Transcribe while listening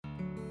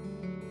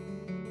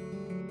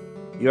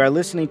You are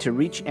listening to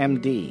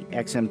ReachMD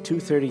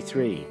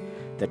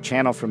XM233, the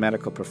channel for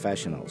medical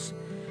professionals.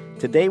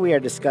 Today we are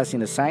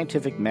discussing a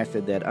scientific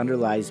method that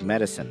underlies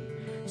medicine,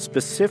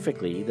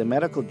 specifically the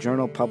medical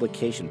journal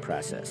publication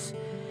process.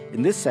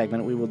 In this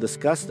segment, we will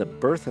discuss the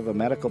birth of a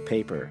medical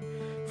paper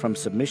from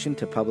submission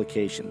to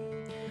publication.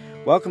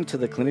 Welcome to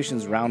the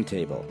Clinicians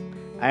Roundtable.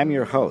 I am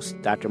your host,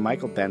 Dr.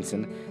 Michael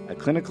Benson, a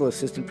clinical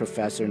assistant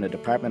professor in the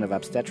Department of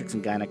Obstetrics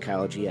and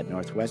Gynecology at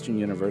Northwestern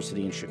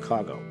University in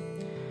Chicago.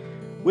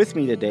 With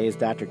me today is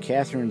Dr.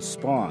 Catherine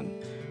Spong,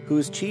 who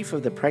is chief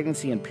of the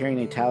Pregnancy and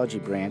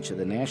Perinatology branch of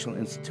the National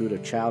Institute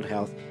of Child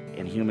Health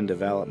and Human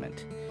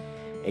Development.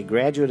 A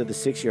graduate of the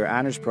 6-year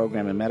honors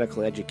program in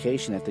medical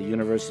education at the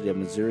University of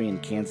Missouri in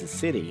Kansas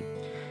City,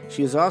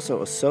 she is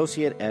also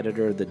associate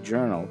editor of the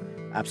journal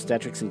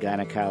Obstetrics and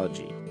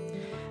Gynecology.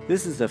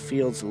 This is the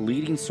field's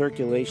leading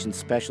circulation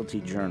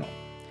specialty journal.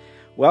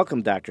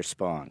 Welcome, Dr.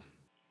 Spong.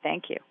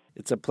 Thank you.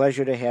 It's a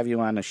pleasure to have you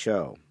on the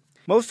show.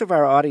 Most of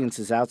our audience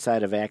is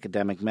outside of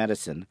academic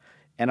medicine,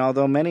 and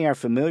although many are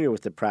familiar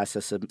with the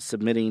process of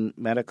submitting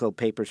medical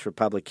papers for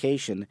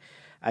publication,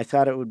 I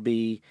thought it would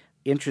be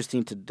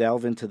interesting to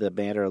delve into the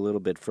matter a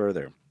little bit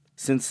further.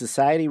 Since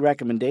society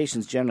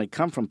recommendations generally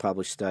come from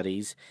published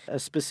studies, a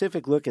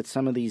specific look at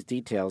some of these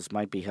details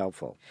might be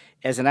helpful.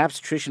 As an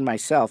obstetrician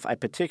myself, I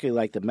particularly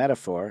like the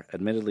metaphor,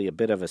 admittedly a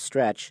bit of a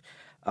stretch,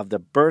 of the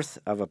birth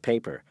of a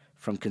paper,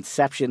 from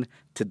conception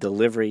to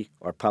delivery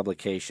or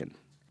publication.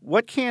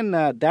 What can,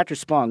 Dr.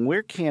 Spong,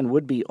 where can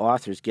would-be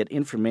authors get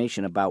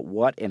information about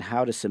what and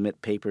how to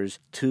submit papers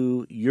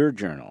to your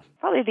journal?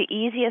 Probably the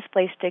easiest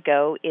place to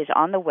go is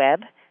on the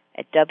web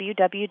at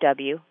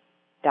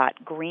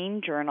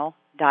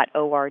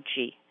www.greenjournal.org.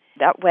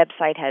 That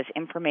website has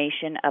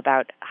information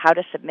about how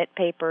to submit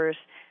papers,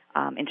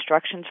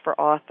 instructions for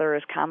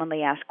authors,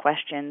 commonly asked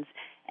questions,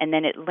 and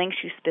then it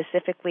links you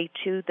specifically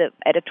to the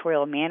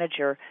editorial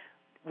manager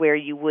where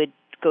you would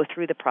go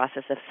through the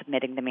process of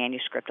submitting the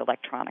manuscript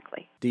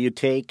electronically. Do you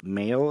take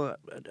mail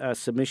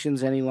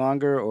submissions any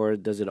longer, or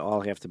does it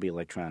all have to be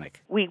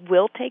electronic? We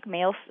will take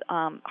mail,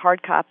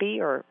 hard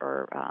copy or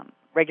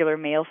regular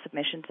mail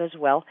submissions as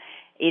well.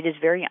 It is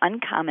very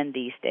uncommon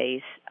these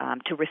days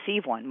to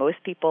receive one.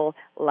 Most people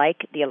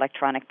like the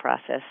electronic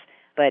process,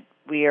 but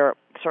we are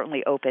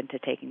certainly open to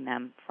taking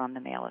them from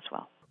the mail as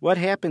well. What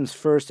happens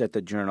first at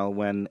the journal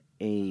when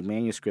a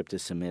manuscript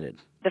is submitted?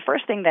 The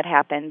first thing that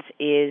happens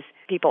is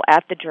people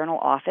at the journal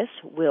office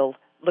will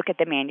look at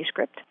the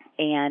manuscript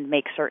and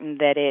make certain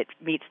that it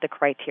meets the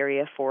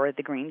criteria for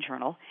the Green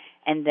Journal,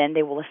 and then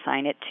they will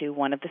assign it to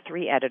one of the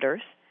 3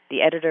 editors.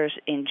 The editors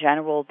in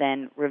general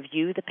then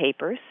review the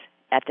papers.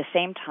 At the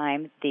same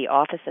time, the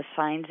office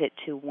assigns it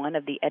to one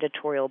of the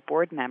editorial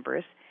board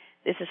members.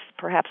 This is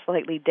perhaps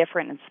slightly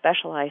different and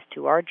specialized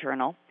to our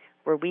journal,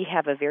 where we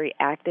have a very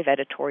active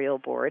editorial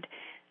board.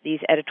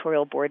 These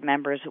editorial board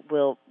members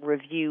will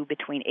review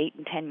between 8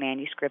 and 10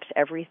 manuscripts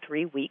every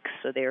 3 weeks,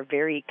 so they're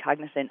very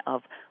cognizant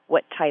of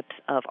what types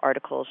of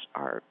articles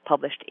are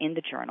published in the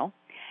journal.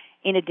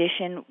 In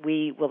addition,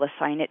 we will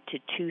assign it to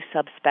 2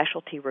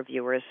 subspecialty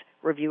reviewers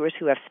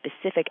who have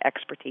specific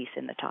expertise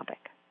in the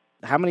topic.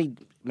 How many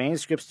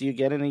manuscripts do you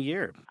get in a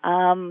year?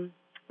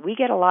 We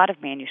get a lot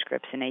of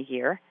manuscripts in a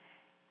year.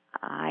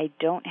 I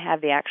don't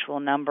have the actual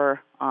number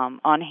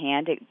on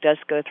hand. It does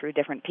go through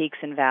different peaks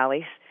and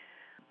valleys,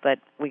 but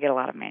we get a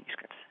lot of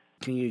manuscripts.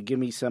 Can you give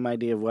me some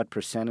idea of what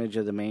percentage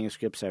of the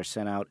manuscripts are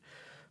sent out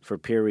for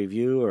peer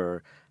review,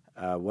 or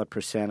what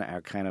percent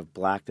are kind of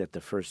blocked at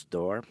the first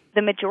door?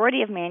 The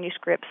majority of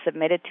manuscripts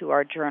submitted to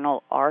our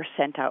journal are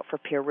sent out for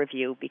peer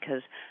review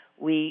because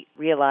we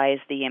realize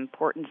the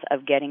importance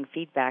of getting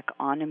feedback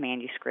on a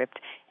manuscript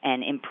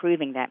and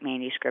improving that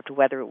manuscript,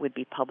 whether it would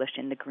be published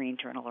in the Green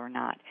Journal or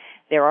not.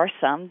 There are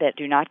some that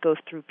do not go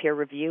through peer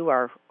review,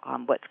 are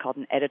what's called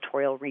an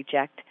editorial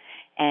reject,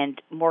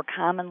 and more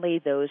commonly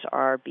those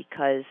are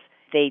because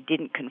they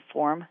didn't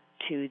conform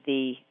to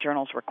the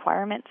journal's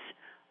requirements,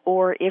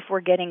 or if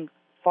we're getting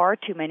far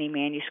too many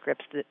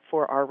manuscripts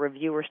for our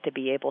reviewers to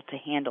be able to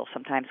handle,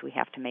 sometimes we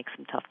have to make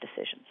some tough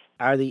decisions.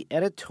 Are the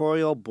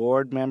editorial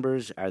board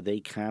members, are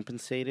they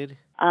compensated?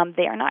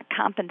 They are not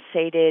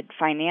compensated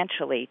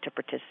financially to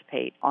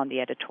participate on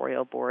the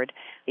editorial board.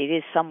 It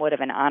is somewhat of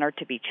an honor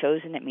to be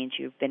chosen. It means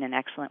you've been an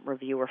excellent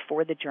reviewer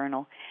for the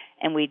journal.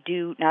 And we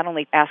do not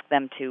only ask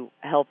them to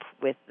help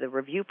with the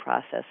review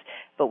process,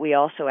 but we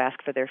also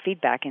ask for their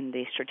feedback in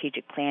the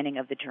strategic planning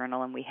of the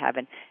journal. And we have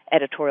an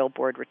editorial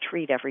board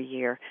retreat every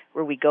year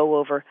where we go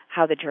over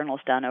how the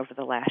journal's done over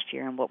the last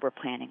year and what we're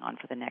planning on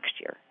for the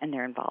next year. And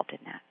they're involved in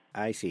that.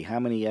 I see. How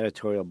many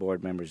editorial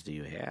board members do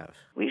you have?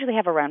 We usually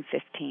have around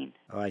 15.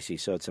 Oh, I see.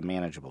 So it's a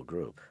manageable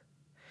group.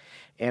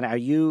 And are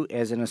you,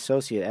 as an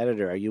associate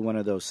editor, are you one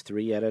of those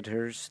 3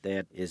 editors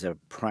that is a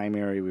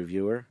primary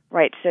reviewer?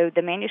 Right. So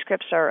the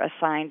manuscripts are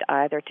assigned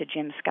either to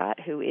Jim Scott,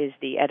 who is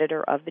the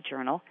editor of the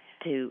journal,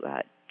 to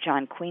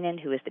John Queenan,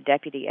 who is the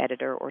deputy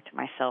editor, or to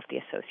myself, the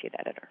associate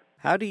editor.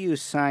 How do you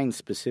assign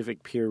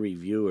specific peer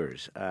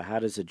reviewers? How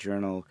does a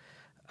journal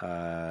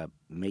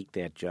make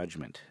that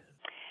judgment?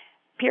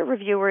 Peer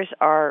reviewers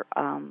are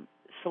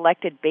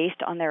selected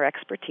based on their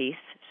expertise.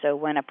 So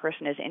when a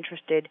person is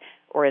interested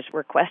or is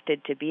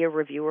requested to be a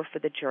reviewer for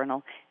the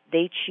journal,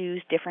 they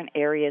choose different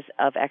areas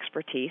of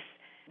expertise.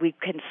 We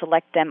can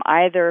select them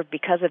either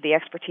because of the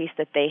expertise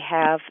that they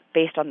have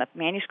based on the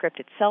manuscript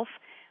itself.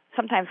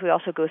 Sometimes we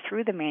also go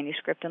through the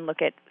manuscript and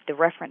look at the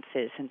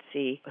references and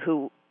see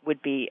who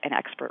would be an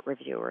expert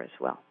reviewer as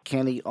well.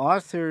 Can the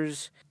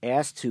authors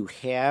ask to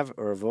have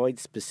or avoid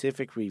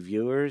specific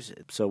reviewers?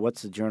 So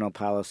what's the journal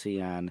policy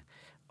on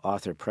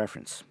author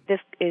preference? This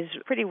is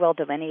pretty well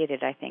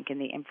delineated, I think, in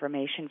the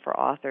information for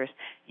authors.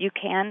 You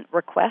can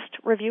request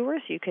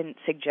reviewers. You can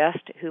suggest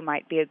who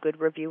might be a good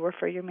reviewer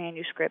for your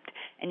manuscript,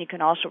 and you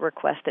can also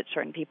request that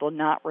certain people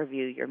not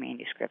review your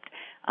manuscript.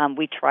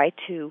 We try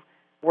to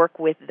work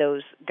with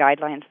those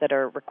guidelines that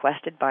are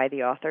requested by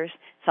the authors.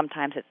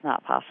 Sometimes it's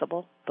not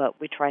possible, but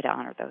we try to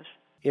honor those.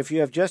 If you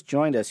have just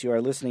joined us, you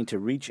are listening to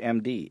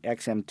ReachMD,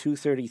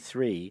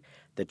 XM233,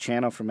 the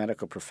channel for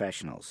medical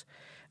professionals.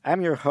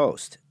 I'm your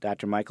host,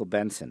 Dr. Michael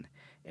Benson,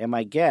 and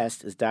my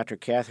guest is Dr.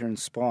 Catherine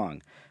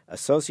Spong,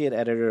 Associate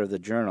Editor of the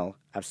journal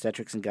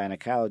Obstetrics and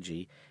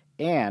Gynecology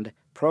and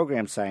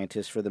Program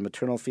Scientist for the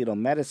Maternal Fetal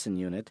Medicine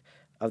Unit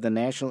of the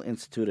National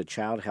Institute of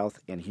Child Health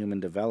and Human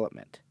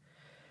Development.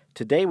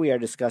 Today we are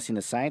discussing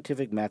a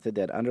scientific method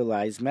that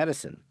underlies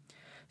medicine,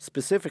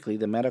 specifically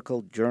the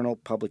medical journal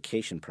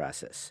publication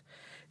process.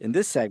 In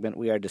this segment,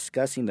 we are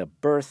discussing the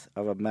birth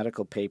of a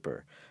medical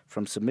paper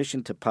from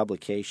submission to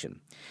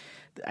publication.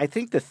 I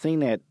think the thing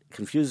that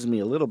confuses me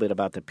a little bit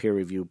about the peer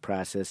review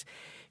process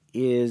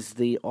is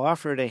the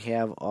offer to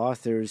have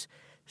authors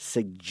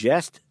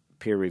suggest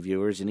peer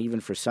reviewers, and even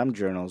for some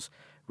journals,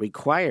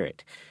 require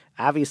it.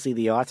 Obviously,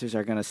 the authors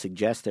are going to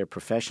suggest their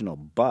professional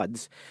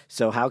buds,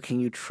 so how can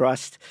you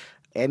trust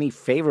any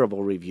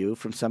favorable review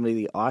from somebody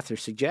the author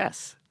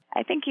suggests?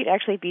 I think you'd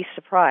actually be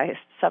surprised.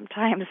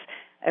 Sometimes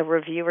a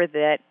reviewer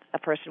that a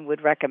person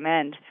would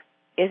recommend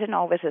isn't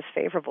always as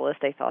favorable as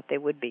they thought they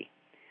would be.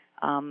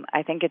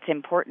 I think it's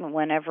important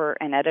whenever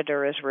an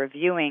editor is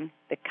reviewing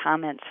the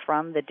comments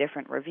from the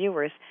different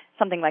reviewers,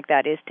 something like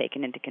that is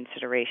taken into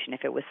consideration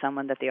if it was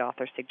someone that the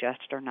author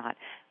suggested or not.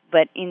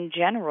 But in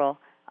general,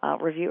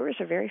 reviewers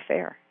are very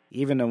fair.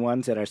 Even the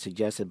ones that are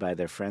suggested by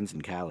their friends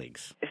and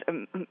colleagues.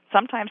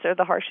 Sometimes they're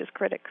the harshest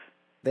critics.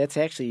 That's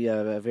actually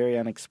very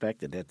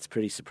unexpected. That's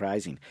pretty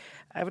surprising.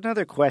 I have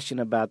another question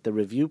about the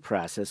review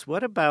process.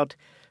 What about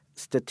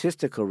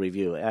statistical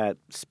review?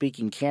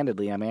 Speaking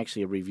candidly, I'm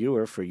actually a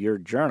reviewer for your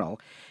journal.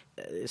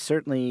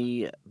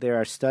 Certainly, there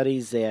are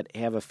studies that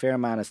have a fair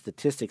amount of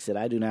statistics that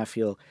I do not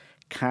feel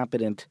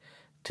competent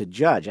to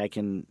judge. I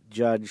can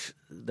judge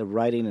the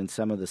writing and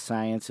some of the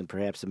science and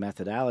perhaps the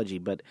methodology,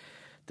 but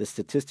the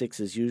statistics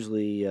is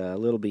usually a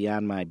little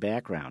beyond my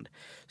background.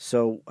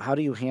 So how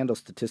do you handle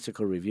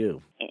statistical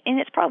review? And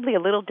it's probably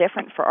a little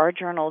different for our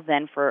journal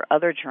than for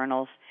other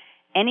journals.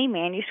 Any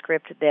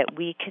manuscript that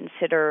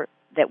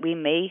we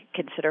may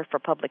consider for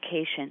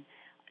publication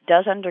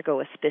does undergo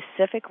a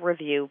specific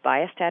review by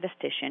a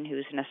statistician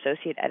who's an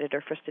associate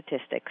editor for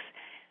statistics,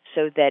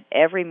 so that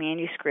every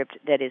manuscript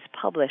that is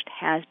published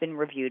has been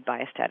reviewed by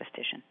a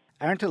statistician.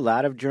 Aren't a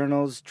lot of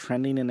journals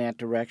trending in that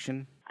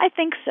direction? I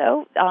think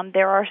so.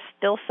 There are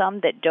still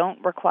some that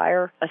don't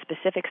require a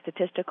specific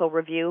statistical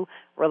review,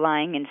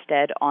 relying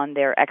instead on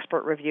their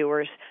expert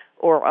reviewers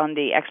or on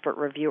the expert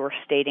reviewer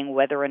stating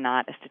whether or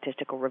not a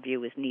statistical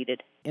review is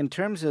needed. In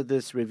terms of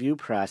this review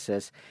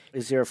process,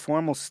 is there a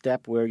formal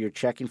step where you're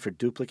checking for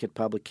duplicate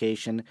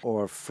publication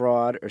or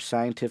fraud or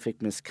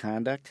scientific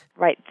misconduct?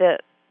 Right. The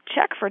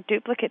check for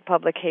duplicate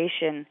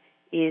publication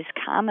is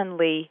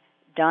commonly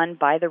done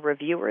by the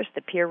reviewers,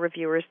 the peer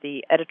reviewers,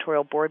 the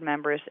editorial board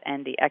members,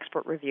 and the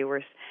expert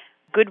reviewers.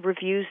 Good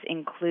reviews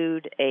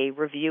include a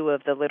review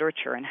of the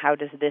literature and how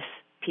does this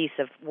piece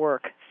of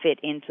work fit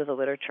into the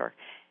literature.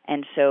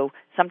 And so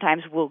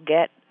sometimes we'll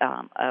get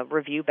a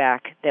review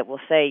back that will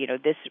say,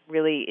 this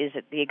really is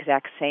the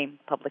exact same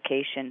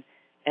publication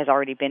has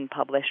already been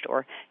published,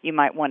 or you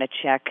might want to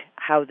check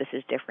how this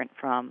is different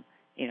from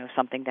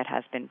something that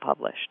has been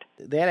published.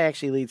 That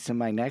actually leads to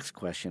my next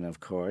question, of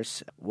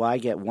course. Why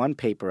get one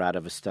paper out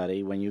of a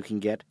study when you can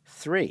get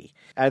 3?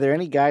 Are there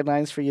any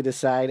guidelines for you to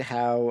decide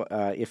how,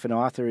 if an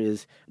author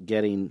is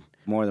getting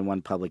more than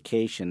one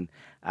publication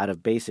out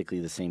of basically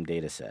the same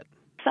data set?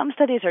 Some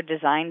studies are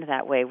designed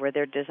that way, where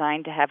they're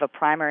designed to have a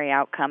primary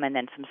outcome and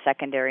then some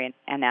secondary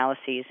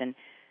analyses. And,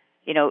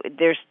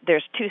 there's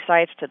 2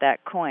 sides to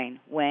that coin.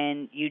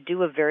 When you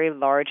do a very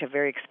large, a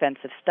very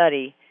expensive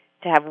study,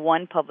 to have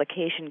one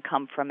publication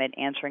come from it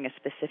answering a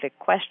specific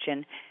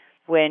question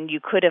when you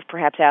could have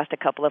perhaps asked a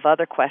couple of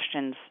other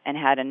questions and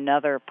had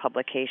another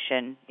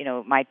publication,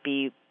 it might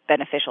be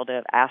beneficial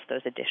to ask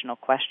those additional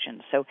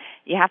questions. So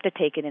you have to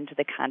take it into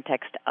the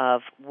context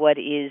of what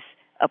is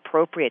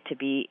appropriate to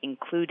be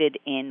included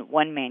in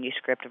one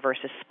manuscript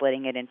versus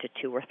splitting it into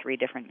 2 or 3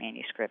 different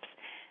manuscripts.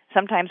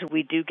 Sometimes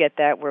we do get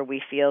that where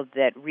we feel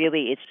that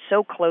really it's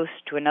so close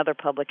to another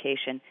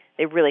publication,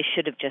 they really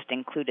should have just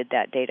included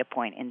that data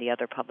point in the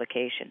other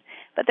publication.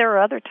 But there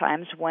are other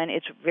times when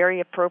it's very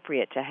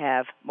appropriate to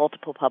have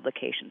multiple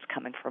publications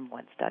coming from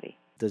one study.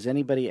 Does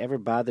anybody ever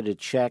bother to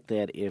check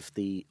that if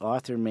the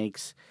author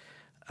makes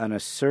an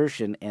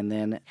assertion and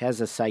then has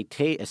a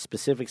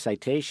specific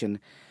citation,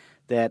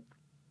 that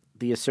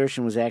the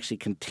assertion was actually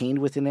contained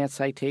within that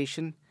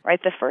citation? Right.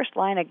 The first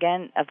line,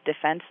 again, of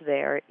defense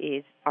there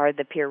are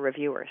the peer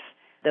reviewers.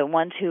 The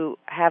ones who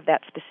have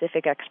that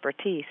specific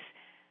expertise,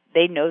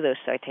 they know those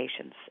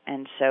citations.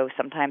 And so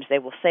sometimes they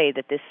will say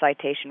that this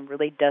citation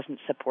really doesn't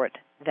support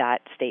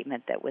that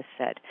statement that was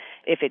said.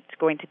 If it's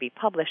going to be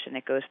published and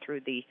it goes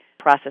through the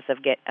process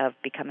of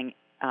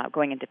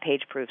going into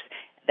page proofs,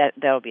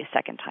 that'll be a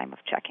second time of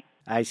checking.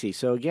 I see.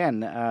 So again,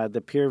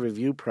 the peer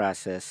review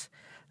process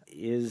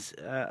is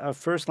a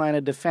first line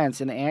of defense,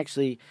 and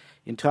actually,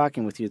 in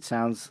talking with you, it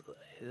sounds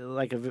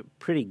like a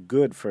pretty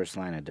good first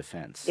line of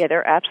defense. Yeah,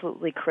 they're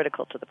absolutely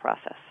critical to the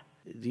process.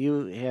 Do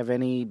you have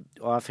any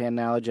offhand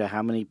knowledge of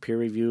how many peer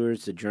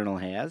reviewers the journal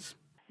has?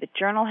 The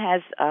journal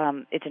has,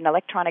 it's an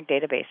electronic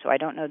database, so I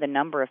don't know the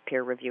number of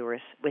peer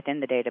reviewers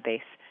within the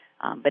database,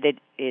 but it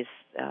is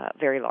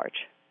very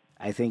large.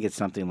 I think it's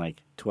something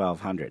like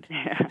 1,200.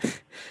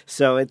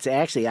 So it's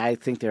actually, I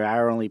think there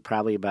are only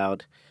probably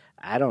about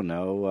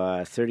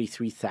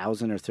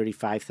 33,000 or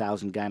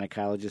 35,000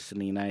 gynecologists in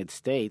the United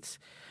States,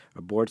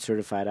 or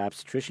board-certified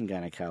obstetrician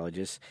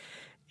gynecologists,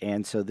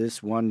 and so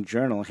this one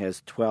journal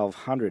has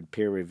 1,200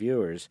 peer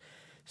reviewers.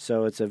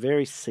 So it's a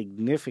very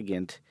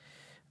significant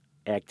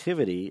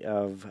activity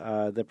of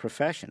the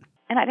profession.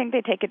 And I think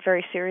they take it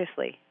very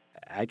seriously.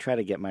 I try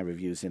to get my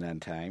reviews in on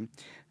time.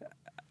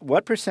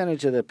 What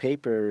percentage of the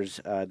papers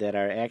that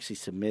are actually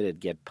submitted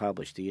get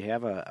published? Do you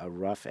have a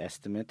rough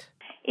estimate?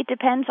 It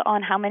depends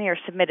on how many are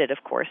submitted,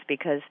 of course,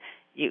 because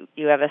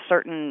you have a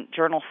certain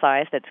journal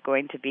size that's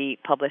going to be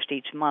published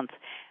each month.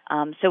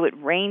 So it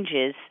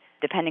ranges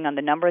depending on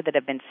the number that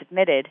have been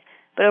submitted.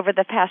 But over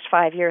the past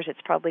 5 years,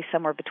 it's probably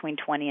somewhere between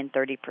 20 and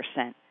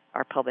 30%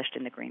 are published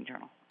in the Green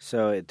Journal.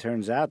 So it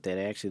turns out that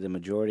actually the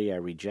majority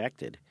are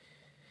rejected.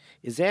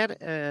 Is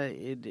that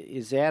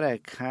a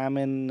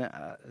common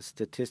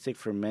statistic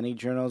for many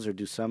journals, or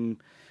do some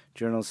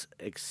journals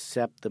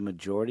accept the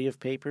majority of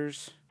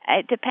papers?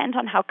 It depends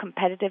on how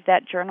competitive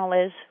that journal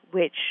is,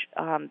 which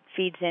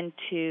feeds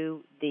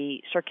into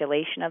the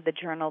circulation of the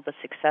journal, the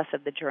success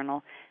of the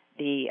journal,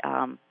 the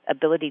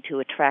ability to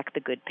attract the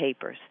good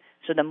papers.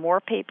 So the more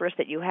papers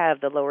that you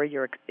have, the lower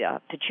your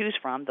to choose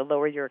from, the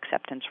lower your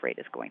acceptance rate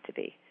is going to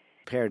be.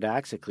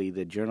 Paradoxically,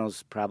 the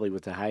journals probably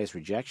with the highest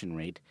rejection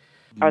rate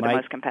are the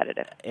most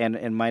competitive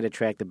and might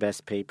attract the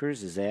best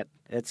papers.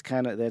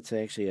 That's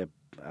actually a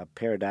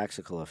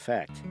paradoxical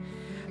effect.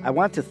 I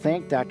want to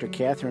thank Dr.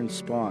 Catherine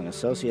Spong,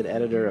 Associate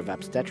Editor of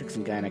Obstetrics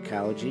and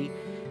Gynecology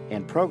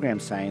and Program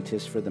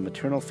Scientist for the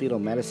Maternal Fetal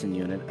Medicine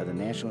Unit of the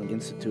National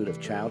Institute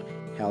of Child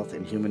Health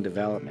and Human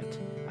Development.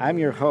 I'm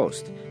your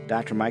host,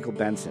 Dr. Michael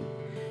Benson.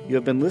 You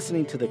have been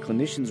listening to the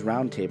Clinicians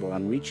Roundtable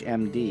on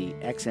ReachMD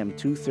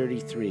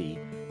XM233,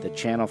 the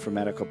channel for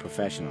medical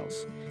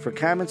professionals. For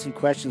comments and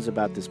questions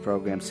about this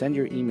program, send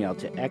your email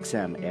to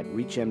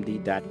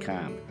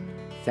xm@reachmd.com.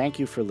 Thank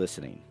you for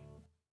listening.